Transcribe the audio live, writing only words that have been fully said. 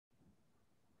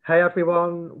Hey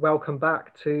everyone, welcome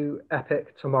back to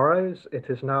Epic Tomorrows. It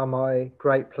is now my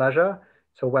great pleasure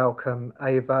to welcome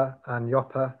Ava and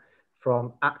Joppe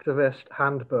from Activist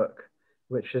Handbook,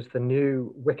 which is the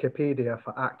new Wikipedia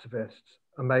for activists.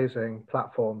 Amazing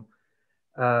platform.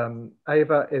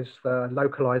 Ava is the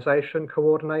localization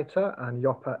coordinator and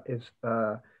Joppe is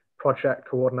the project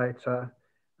coordinator,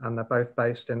 and they're both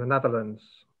based in the Netherlands.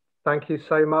 Thank you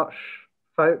so much,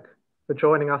 folk, for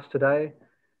joining us today.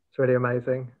 It's really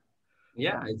amazing.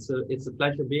 Yeah, it's a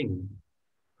pleasure being here.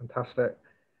 Fantastic.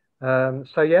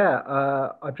 So yeah,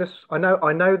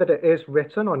 I know that it is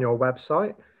written on your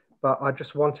website, but I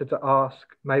just wanted to ask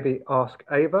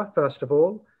Ava first of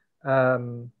all,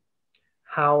 how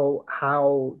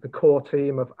the core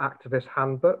team of Activist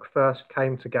Handbook first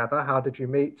came together. How did you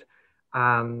meet?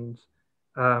 And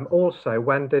also,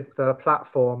 when did the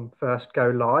platform first go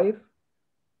live?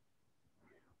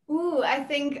 Ooh, I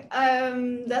think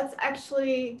that's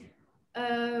actually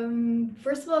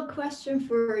first of all a question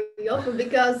for Joppe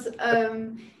because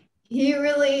he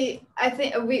really, I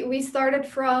think we started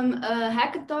from a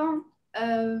hackathon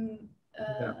at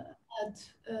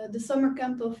the summer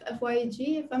camp of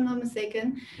FYEG, if I'm not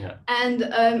mistaken. Yeah. And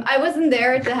I wasn't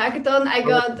there at the hackathon. I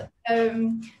got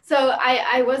so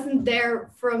I wasn't there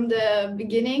from the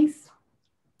beginnings.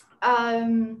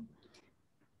 So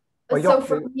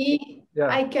for me,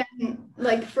 I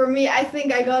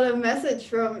think I got a message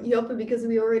from Joppe because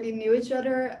we already knew each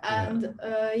other, and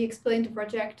he explained the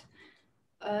project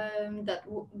that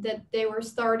they were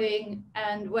starting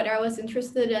and what I was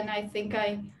interested in. I think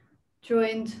I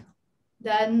joined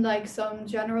then like some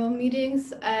general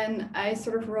meetings, and I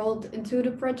sort of rolled into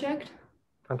the project.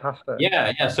 Fantastic.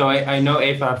 Yeah. So I know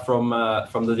Ava from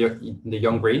the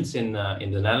Young Greens in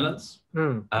the Netherlands,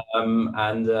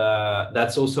 and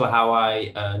that's also how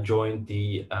I joined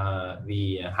the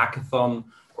hackathon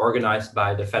organized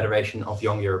by the Federation of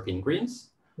Young European Greens.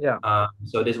 Yeah.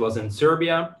 So this was in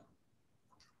Serbia,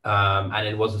 and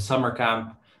it was a summer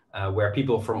camp where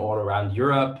people from all around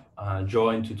Europe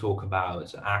joined to talk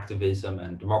about activism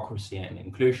and democracy and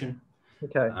inclusion.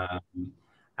 Okay.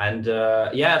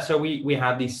 So we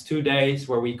had these 2 days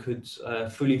where we could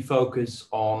fully focus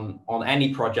on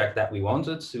any project that we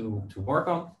wanted to work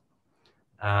on.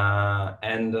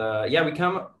 We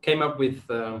came up with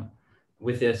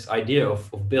this idea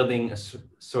of building a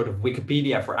sort of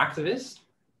Wikipedia for activists.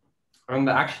 And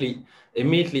actually,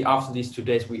 immediately after these 2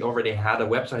 days, we already had a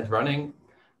website running.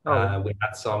 We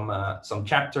had some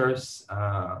chapters.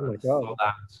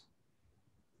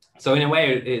 So in a way,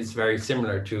 it is very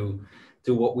similar to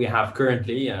what we have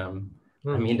currently. I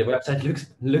mean, the website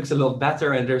looks a lot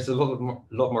better, and there's a lot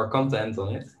more content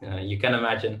on it. You can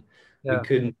imagine we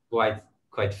couldn't quite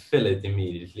fill it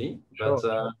immediately, but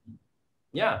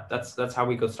that's how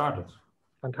we got started.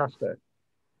 Fantastic.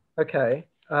 Okay,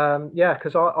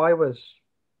 because I was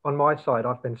on my side.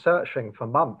 I've been searching for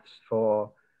months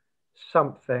for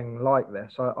something like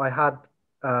this. I had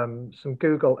some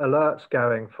Google alerts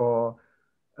going for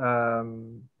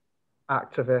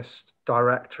activist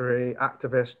directory,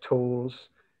 activist tools,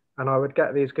 and I would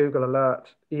get these Google alert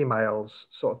emails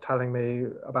sort of telling me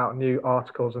about new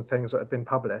articles and things that had been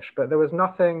published, but there was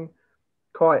nothing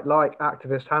quite like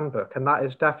Activist Handbook, and that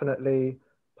is definitely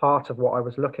part of what I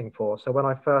was looking for. So when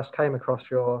I first came across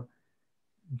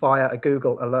via a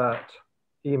Google alert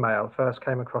email, first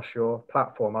came across your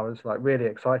platform, I was like really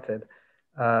excited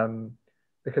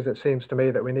because it seems to me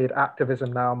that we need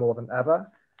activism now more than ever.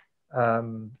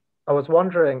 I was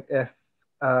wondering if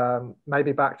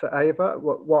maybe back to Ava,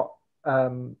 what are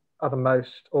the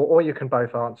most, or you can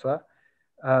both answer,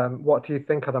 what do you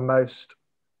think are the most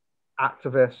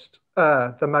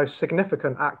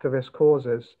significant activist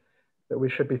causes that we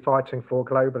should be fighting for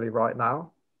globally right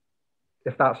now?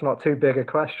 If that's not too big a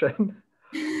question.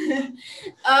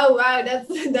 Oh wow, that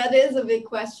is a big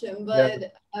question,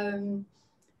 but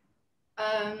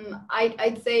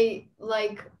I'd say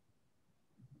like,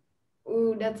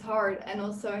 ooh, that's hard. And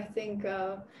also I think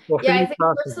I think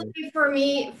personally for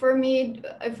me,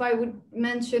 if I would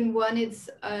mention one, it's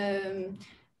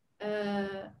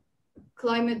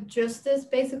climate justice,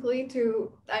 basically.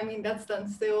 I mean, that's then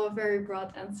still a very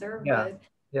broad answer,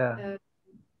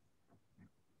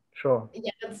 sure.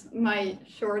 Yeah, that's my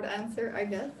short answer, I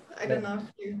guess. I don't know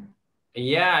if you...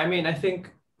 Yeah, I mean, I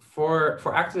think for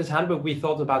Activist Handbook, we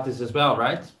thought about this as well,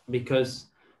 right? Because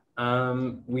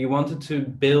we wanted to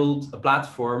build a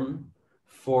platform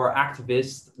for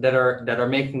activists that are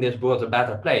making this world a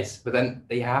better place. But then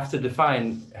they have to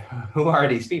define who are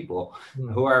these people?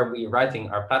 Who are we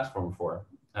writing our platform for?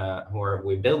 Who are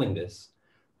we building this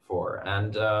for?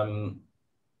 And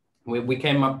we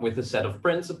came up with a set of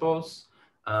principles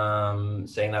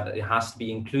saying that it has to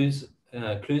be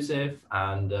inclusive,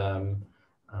 and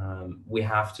we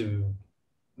have to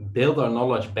build our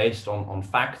knowledge based on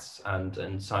facts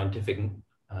and scientific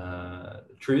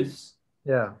truths.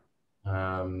 Yeah.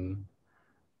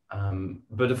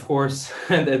 But of course,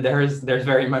 there's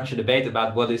very much a debate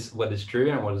about what is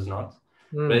true and what is not.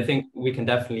 But I think we can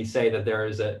definitely say that there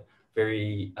is a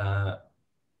very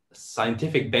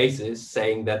scientific basis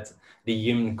saying that the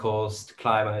human-caused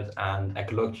climate and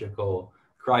ecological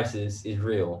crisis is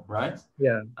real, right?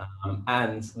 Yeah.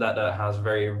 And that has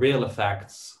very real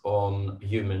effects on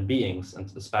human beings, and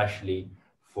especially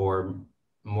for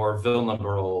more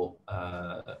vulnerable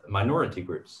minority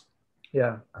groups.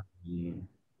 Yeah.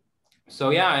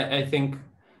 So yeah, I think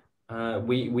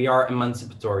we are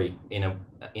emancipatory in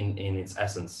its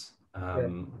essence,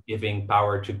 giving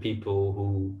power to people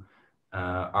who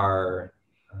are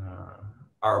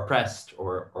oppressed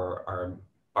or are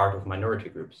part of minority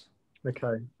groups.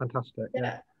 Okay, fantastic.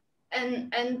 Yeah.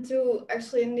 And to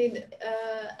actually indeed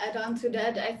add on to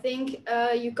that, I think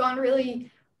you can't really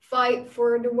fight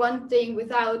for the one thing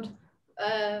without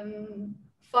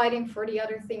fighting for the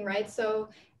other thing, right? So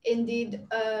indeed,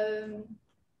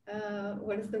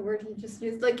 what is the word you just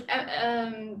used? Like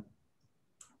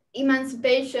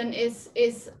emancipation is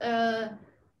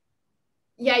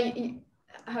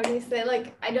how do you say?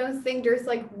 Like, I don't think there's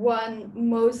like one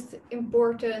most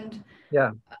important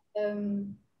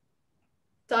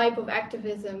type of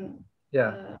activism.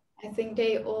 I think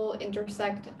they all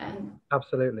intersect and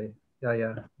absolutely.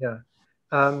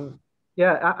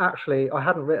 Actually, I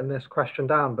hadn't written this question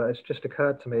down, but it's just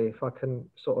occurred to me if I can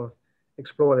sort of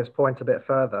explore this point a bit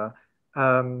further.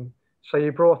 So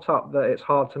you brought up that it's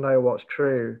hard to know what's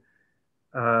true,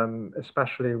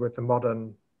 especially with the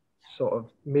modern sort of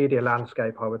media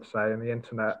landscape, I would say, and the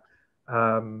internet.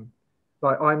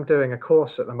 Like I'm doing a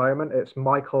course at the moment. It's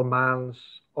Michael Mann's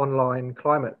online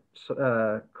climate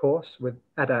course with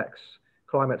edX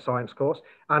climate science course,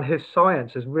 and his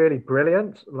science is really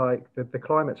brilliant. Like the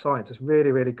climate science is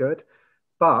really, really good.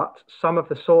 But some of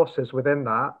the sources within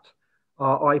that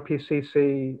are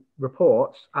IPCC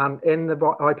reports, and in the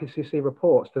IPCC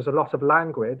reports, there's a lot of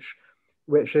language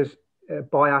which is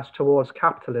biased towards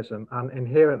capitalism and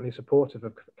inherently supportive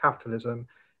of capitalism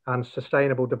and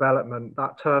sustainable development.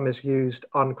 That term is used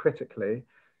uncritically.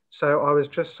 So I was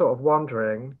just sort of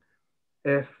wondering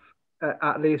if,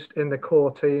 at least in the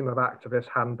core team of Activist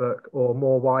Handbook or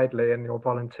more widely in your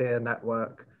volunteer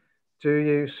network, do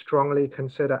you strongly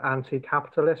consider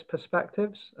anti-capitalist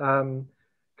perspectives,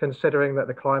 considering that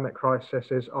the climate crisis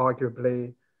is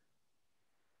arguably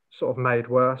sort of made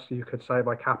worse, you could say,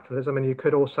 by capitalism? And you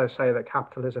could also say that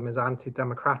capitalism is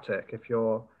anti-democratic if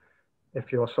you're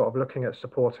sort of looking at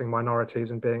supporting minorities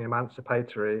and being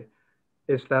emancipatory.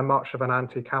 Is there much of an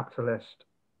anti-capitalist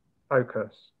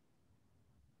focus?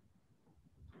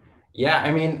 Yeah,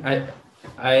 I mean,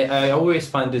 I always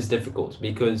find this difficult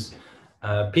because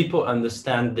people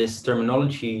understand this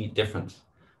terminology different.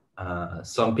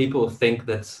 Some people think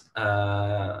that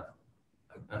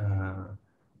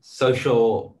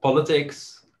social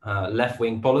politics,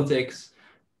 left-wing politics,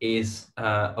 is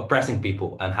oppressing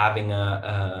people and having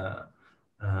a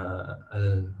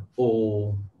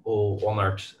all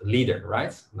honored leader,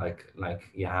 right? Like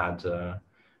you had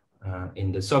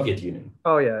in the Soviet Union.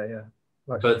 Oh yeah.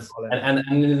 But and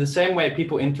in the same way,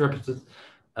 people interpreted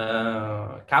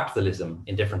capitalism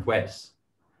in different ways.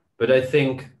 But I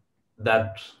think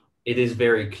that it is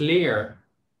very clear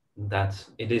that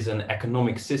it is an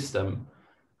economic system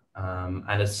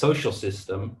and a social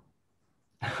system,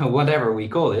 whatever we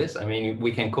call this. I mean,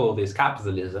 we can call this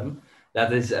capitalism,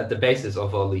 that is at the basis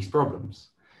of all these problems.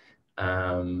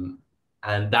 And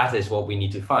that is what we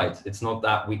need to fight. It's not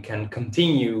that we can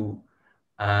continue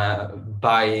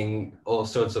buying all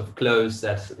sorts of clothes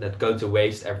that go to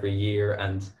waste every year,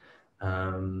 and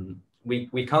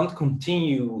we can't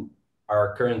continue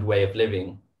our current way of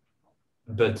living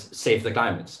but save the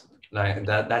climate. Like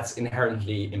that's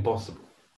inherently impossible.